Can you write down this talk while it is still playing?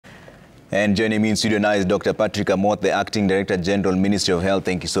And joining me in studio now is Dr. Patrick Amoth, the Acting Director General, Ministry of Health.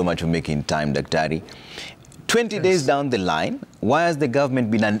 Thank you so much for making time, Daktari. 20 days down the line, why has the government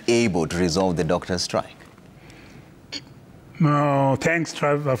been unable to resolve the doctors' strike? Thanks,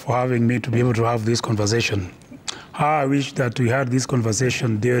 Trevor, for having me to be able to have this conversation. I wish that we had this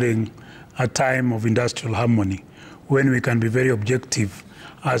conversation during a time of industrial harmony, when we can be very objective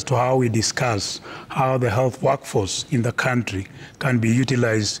as to how we discuss how the health workforce in the country can be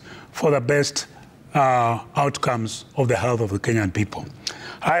utilized for the best outcomes of the health of the Kenyan people.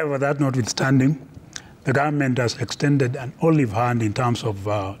 However, that notwithstanding, the government has extended an olive hand in terms of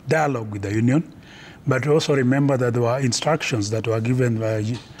dialogue with the union, but also remember that there were instructions that were given by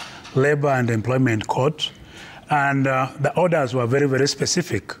Labor and Employment Court, and the orders were very, very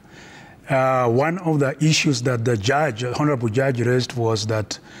specific. One of the issues that the judge, honorable judge, raised was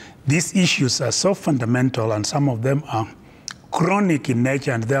that these issues are so fundamental and some of them are chronic in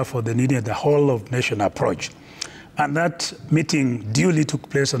nature, and therefore they needed the whole of nation approach. And that meeting duly took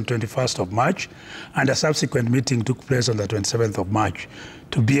place on 21st of March, and a subsequent meeting took place on the 27th of March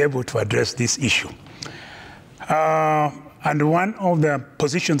to be able to address this issue. And one of the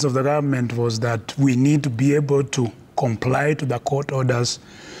positions of the government was that we need to be able to comply to the court orders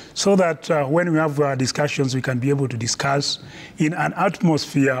so that when we have discussions, we can be able to discuss in an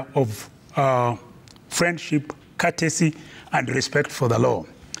atmosphere of friendship, courtesy, and respect for the law.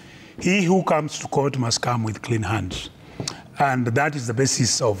 He who comes to court must come with clean hands. And that is the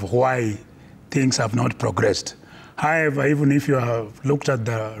basis of why things have not progressed. However, even if you have looked at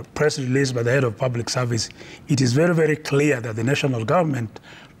the press release by the head of public service, it is very, very clear that the national government,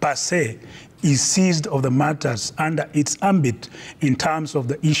 per se, is seized of the matters under its ambit in terms of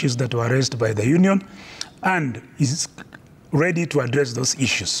the issues that were raised by the union, and is ready to address those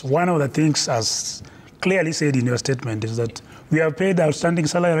issues. One of the things, as clearly said in your statement, is that we have paid outstanding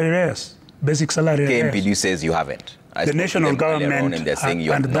salary arrears, basic salary arrears. KMPDU says you haven't. The national government, and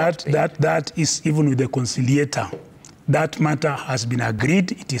that is even with the conciliator. That matter has been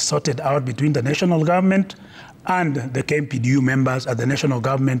agreed. It is sorted out between the national government and the KMPDU members at the national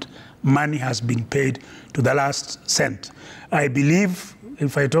government. Money has been paid to the last cent. I believe,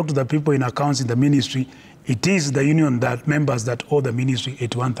 if I talk to the people in accounts in the ministry, it is the union that members that owe the ministry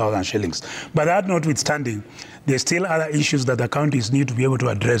 81,000 shillings. But that notwithstanding, there's still other issues that the counties need to be able to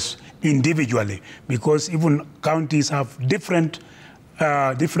address individually, because even counties have different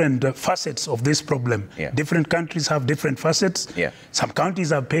facets of this problem. Yeah. Different countries have different facets. Yeah. Some counties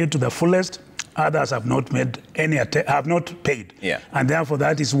have paid to the fullest. Others have not made any have not paid. Yeah. And therefore,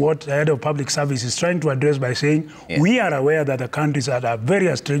 that is what the head of public service is trying to address by saying, we are aware that the countries are at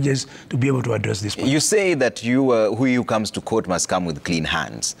various stages to be able to address this problem. You say that who comes to court must come with clean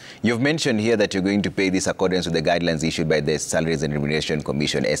hands. You've mentioned here that you're going to pay this accordance with the guidelines issued by the Salaries and Remuneration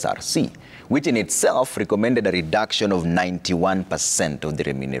Commission, SRC, which in itself recommended a reduction of 91% of the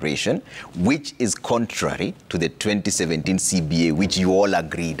remuneration, which is contrary to the 2017 CBA, which you all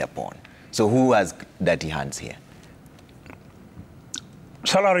agreed upon. So who has dirty hands here?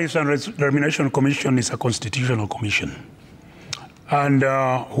 Salaries and Remuneration Commission is a constitutional commission. And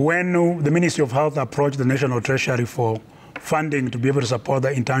when the Ministry of Health approached the National Treasury for funding to be able to support the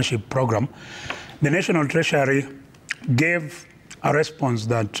internship program, the National Treasury gave a response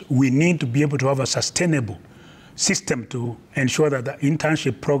that we need to be able to have a sustainable system to ensure that the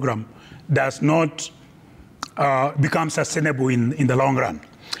internship program does not become sustainable in the long run.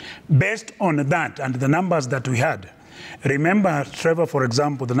 Based on that and the numbers that we had, remember, Trevor, for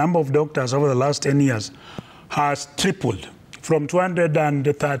example, the number of doctors over the last 10 years has tripled from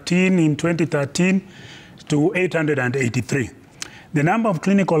 213 in 2013 to 883. The number of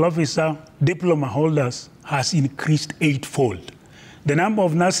clinical officer diploma holders has increased 8-fold. The number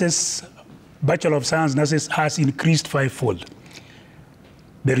of nurses, Bachelor of Science nurses, has increased 5-fold.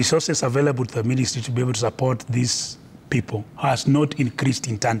 The resources available to the ministry to be able to support these people has not increased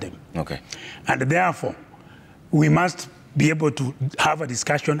in tandem. Okay. And therefore, we must be able to have a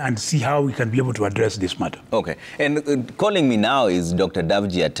discussion and see how we can be able to address this matter. Okay. And calling me now is Dr.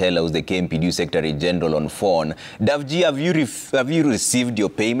 Davji Atela, who's the KMPDU Secretary General, on phone. Davji, have you received your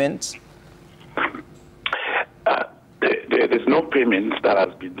payments? There's no payments that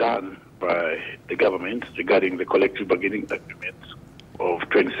has been done by the government regarding the collective bargaining agreement of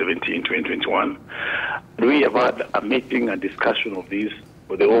 2017-2021. We have had a meeting and discussion of this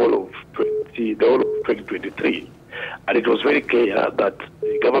for the whole of 2023, and it was very clear that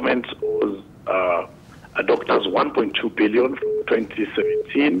the government owes doctors 1.2 billion from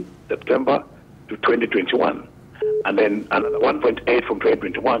 2017 September to 2021, and then another 1.8 from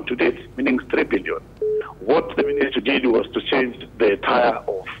 2021 to date, meaning 3 billion. What the ministry did was to change the attire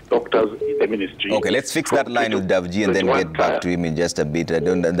of doctors the ministry. Okay, let's fix that line with Davji and then get back to him in just a bit.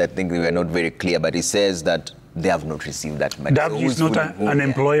 I think we were not very clear, but he says that they have not received that money. Davji is not an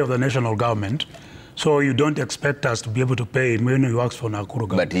employee of the national government, so you don't expect us to be able to pay him when he works for Nakuru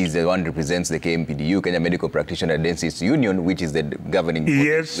government. But he's the one who represents the KMPDU, Kenya Medical Practitioner Dentists Union, which is the governing body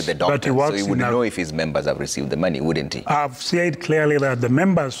with the doctors. But he works so he would know if his members have received the money, wouldn't he? I've said clearly that the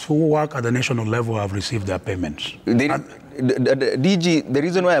members who work at the national level have received their payments. DG, the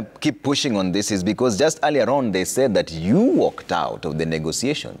reason why I keep pushing on this is because just earlier on they said that you walked out of the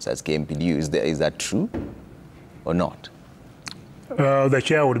negotiations as KMPDU. Is that true or not? The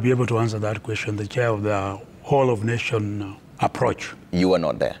chair would be able to answer that question, the chair of the whole of nation approach. You were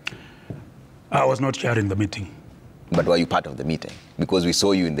not there? I was not chairing the meeting. But were you part of the meeting? Because we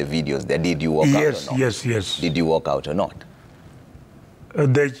saw you in the videos there. Did you walk out or not? Yes. Did you walk out or not?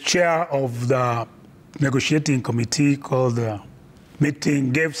 The chair of the negotiating committee called the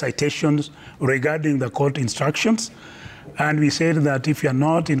meeting, gave citations regarding the court instructions. And we said that if you're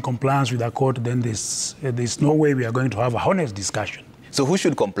not in compliance with the court, then there's no way we are going to have a honest discussion. So who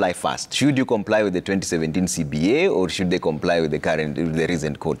should comply first? Should you comply with the 2017 CBA or should they comply with the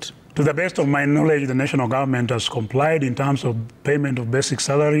recent court? To the best of my knowledge, the national government has complied in terms of payment of basic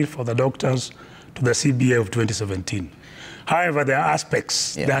salary for the doctors to the CBA of 2017. However, there are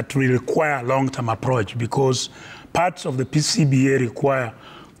aspects that will require a long-term approach because parts of the CBA require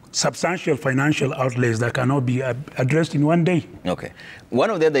substantial financial outlays that cannot be addressed in one day. Okay. One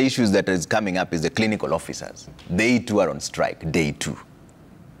of the other issues that is coming up is the clinical officers. They too are on strike, day 2.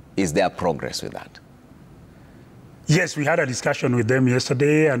 Is there progress with that? Yes, we had a discussion with them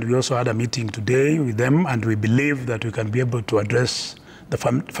yesterday and we also had a meeting today with them and we believe that we can be able to address the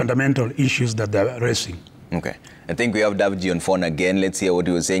fundamental issues that they're raising. Okay. I think we have Davji on phone again. Let's hear what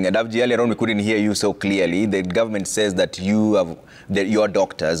he was saying. Davji, earlier on we couldn't hear you so clearly. The government says that your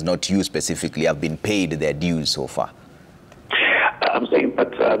doctors, not you specifically, have been paid their dues so far. I'm saying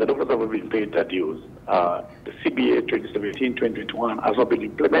that the doctors have been paid their dues. The CBA 2017-2021 has not been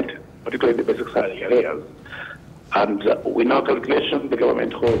implemented, particularly the basic salary areas. And with our calculation, the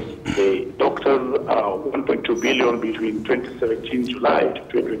government owes the doctors 1.2 billion between 2017 July to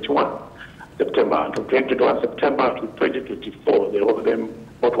 2021 September. And from 2021 September to 2024, they owe them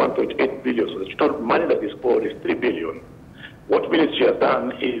about 1.8 billion. So the total money that is owed is 3 billion. What ministry has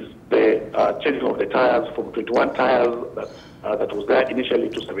done is the changing of the tires from 21 tires that was there initially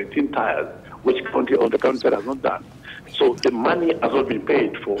to 17 tires, which the county has not done. So the money has not been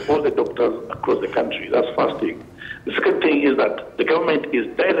paid for all the doctors across the country. That's first thing. The second thing is that the government is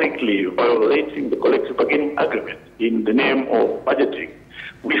directly violating the collective bargaining agreement in the name of budgeting.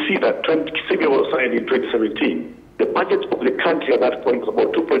 We see that CBA was signed in 2017. The budget of the country at that point was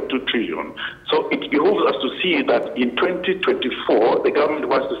about 2.2 trillion. So it behooves us to see that in 2024, the government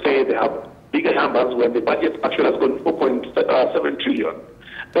wants to say they have bigger numbers when the budget actually has gone 4.7 trillion.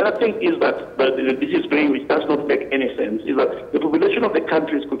 The other thing is that the disease brain, which does not make any sense, is that the population of the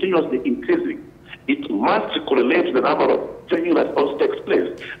country is continuously increasing. It must correlate to the number of changing that also takes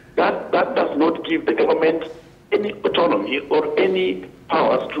place. That does not give the government any autonomy or any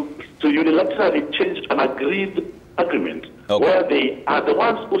powers to unilaterally change an agreed agreement, where they are the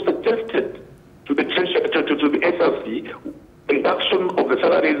ones who suggested to the SRC reduction of the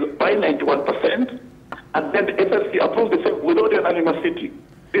salaries by 91%, and then the SRC approved the same without an animosity.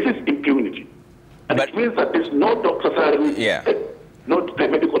 This is impunity. And it means that there's no doctor salary, not the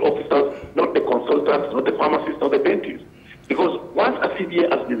medical officers, not the consultants, not the pharmacists, not the dentists. Because once a CBA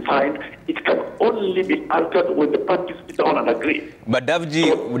has been signed, it can only be altered when the parties sit down and agree. But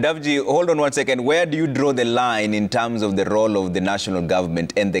Davji, hold on one second. Where do you draw the line in terms of the role of the national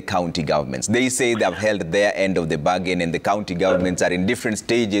government and the county governments? They say they've held their end of the bargain and the county governments are in different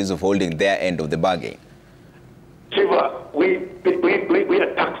stages of holding their end of the bargain. Shiva, we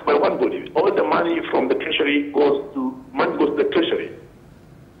are taxed by one body. All the money from the treasury goes to the treasury.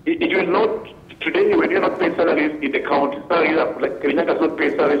 It will not. Today, when you're not paying salaries in the county, salaries are, like Kenya does not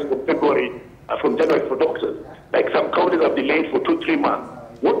pay salaries from January for doctors. Like some counties have delayed for 2-3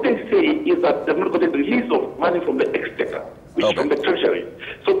 months. What they say is that they're not going to release of money from the exchequer, which is from the treasury.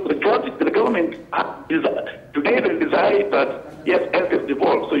 So the government today they decide that yes, health is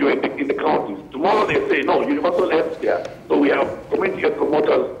devolved, so you're in the counties. Tomorrow they say no, universal health care. So we have community health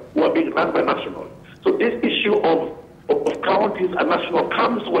promoters who are being run by national. So this issue of counties and national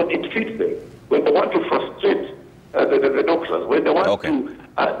comes when it fits them. When they want to frustrate the doctors, when they want to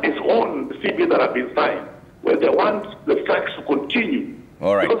disown the CBA that have been signed, when they want the strikes to continue.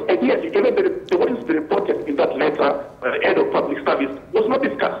 All right. Because ideally, even what is reported in that letter by the head of public service was not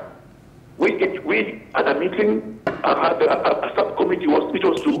discussed. We at a meeting had a subcommittee which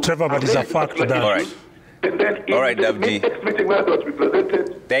was to... Trevor, but it's a fact that... All right. And then All right, the Davji. next meeting where that was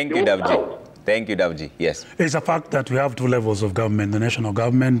represented... Thank you, Davji. Thank you, Davji. Yes. It's a fact that we have two levels of government, the national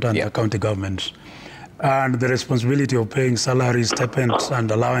government and the county governments. And the responsibility of paying salaries, stipends, and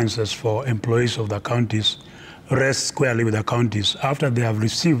allowances for employees of the counties rests squarely with the counties after they have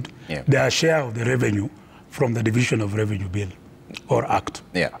received their share of the revenue from the Division of Revenue Bill or Act.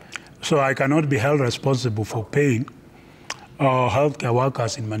 Yeah. So I cannot be held responsible for paying healthcare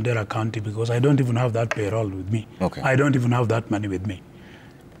workers in Mandera County because I don't even have that payroll with me. Okay. I don't even have that money with me.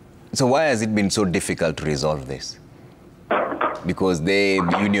 So why has it been so difficult to resolve this? Because the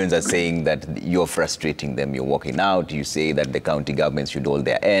unions are saying that you're frustrating them, you're walking out, you say that the county governments should hold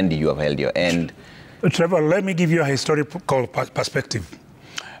their end, you have held your end. Trevor, let me give you a historical perspective.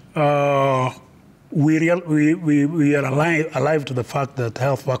 We are alive to the fact that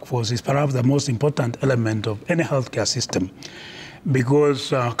health workforce is perhaps the most important element of any healthcare system because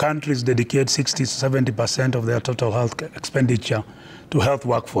countries dedicate 60 to 70% of their total health expenditure to health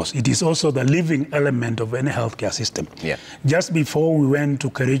workforce. It is also the living element of any healthcare system. Yeah. Just before we went to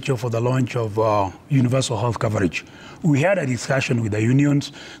Kericho for the launch of universal health coverage, we had a discussion with the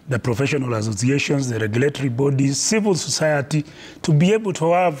unions, the professional associations, the regulatory bodies, civil society, to be able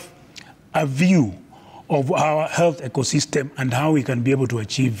to have a view of our health ecosystem and how we can be able to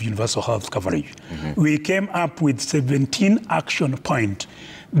achieve universal health coverage. Mm-hmm. We came up with 17 action points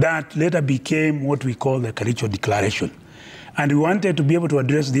that later became what we call the Kericho Declaration. And we wanted to be able to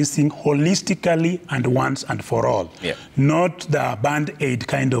address this thing holistically and once and for all, not the band-aid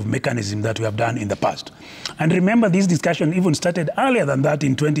kind of mechanism that we have done in the past. And remember, this discussion even started earlier than that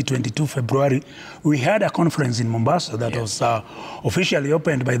in 2022, February. We had a conference in Mombasa that was officially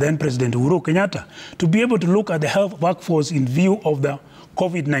opened by then President Uhuru Kenyatta to be able to look at the health workforce in view of the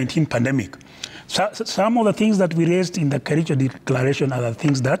COVID-19 pandemic. So, some of the things that we raised in the Kericho Declaration are the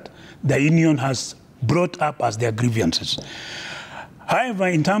things that the union has brought up as their grievances. However,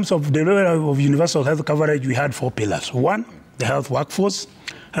 in terms of delivery of universal health coverage, we had 4 pillars. One, the health workforce.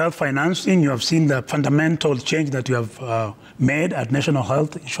 Health financing, you have seen the fundamental change that you have made at National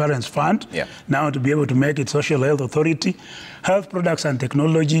Health Insurance Fund, now to be able to make it Social Health Authority. Health products and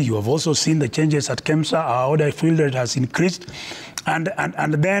technology, you have also seen the changes at KEMSA, our order field rate has increased. And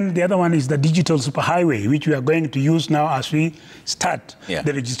then the other one is the digital superhighway, which we are going to use now as we start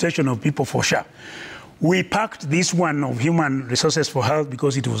the registration of people for SHA. We packed this one of human resources for health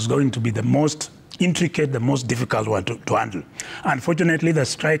because it was going to be the most intricate, the most difficult one to handle. Unfortunately, the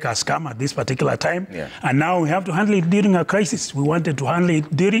strike has come at this particular time, and now we have to handle it during a crisis. We wanted to handle it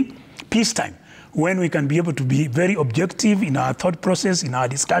during peacetime, when we can be able to be very objective in our thought process, in our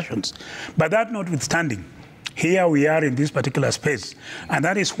discussions. But that notwithstanding, here we are in this particular space. And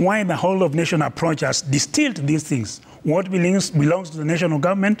that is why the whole of nation approach has distilled these things. What belongs to the national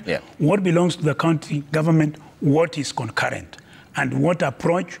government, what belongs to the county government, what is concurrent, and what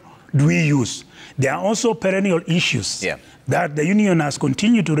approach do we use. There are also perennial issues that the union has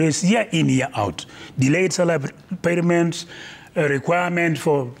continued to raise year in, year out. Delayed salary payments, a requirement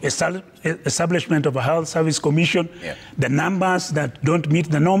for establishment of a health service commission, the numbers that don't meet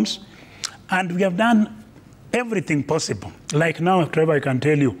the norms. And we have done everything possible. Like now, Trevor, I can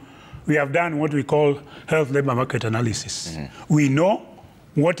tell you, we have done what we call health labor market analysis. We know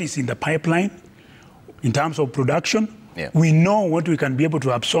what is in the pipeline in terms of production. We know what we can be able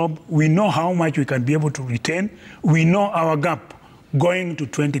to absorb. We know how much we can be able to retain. We know our gap going to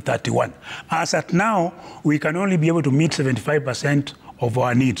 2031. As at now, we can only be able to meet 75% of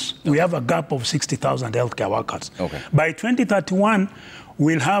our needs. We have a gap of 60,000 healthcare workers. By 2031,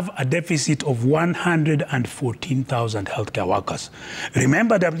 we'll have a deficit of 114,000 healthcare workers.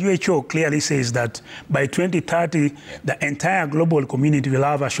 Remember, WHO clearly says that by 2030, the entire global community will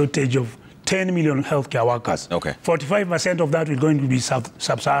have a shortage of 10 million healthcare workers. 45% of that is going to be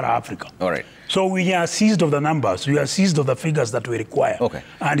sub-Saharan Africa. So we are seized of the numbers. We are seized of the figures that we require.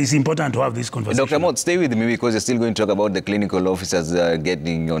 And it's important to have this conversation. Dr. Amoth, stay with me because you're still going to talk about the clinical officers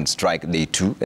getting on strike day 2.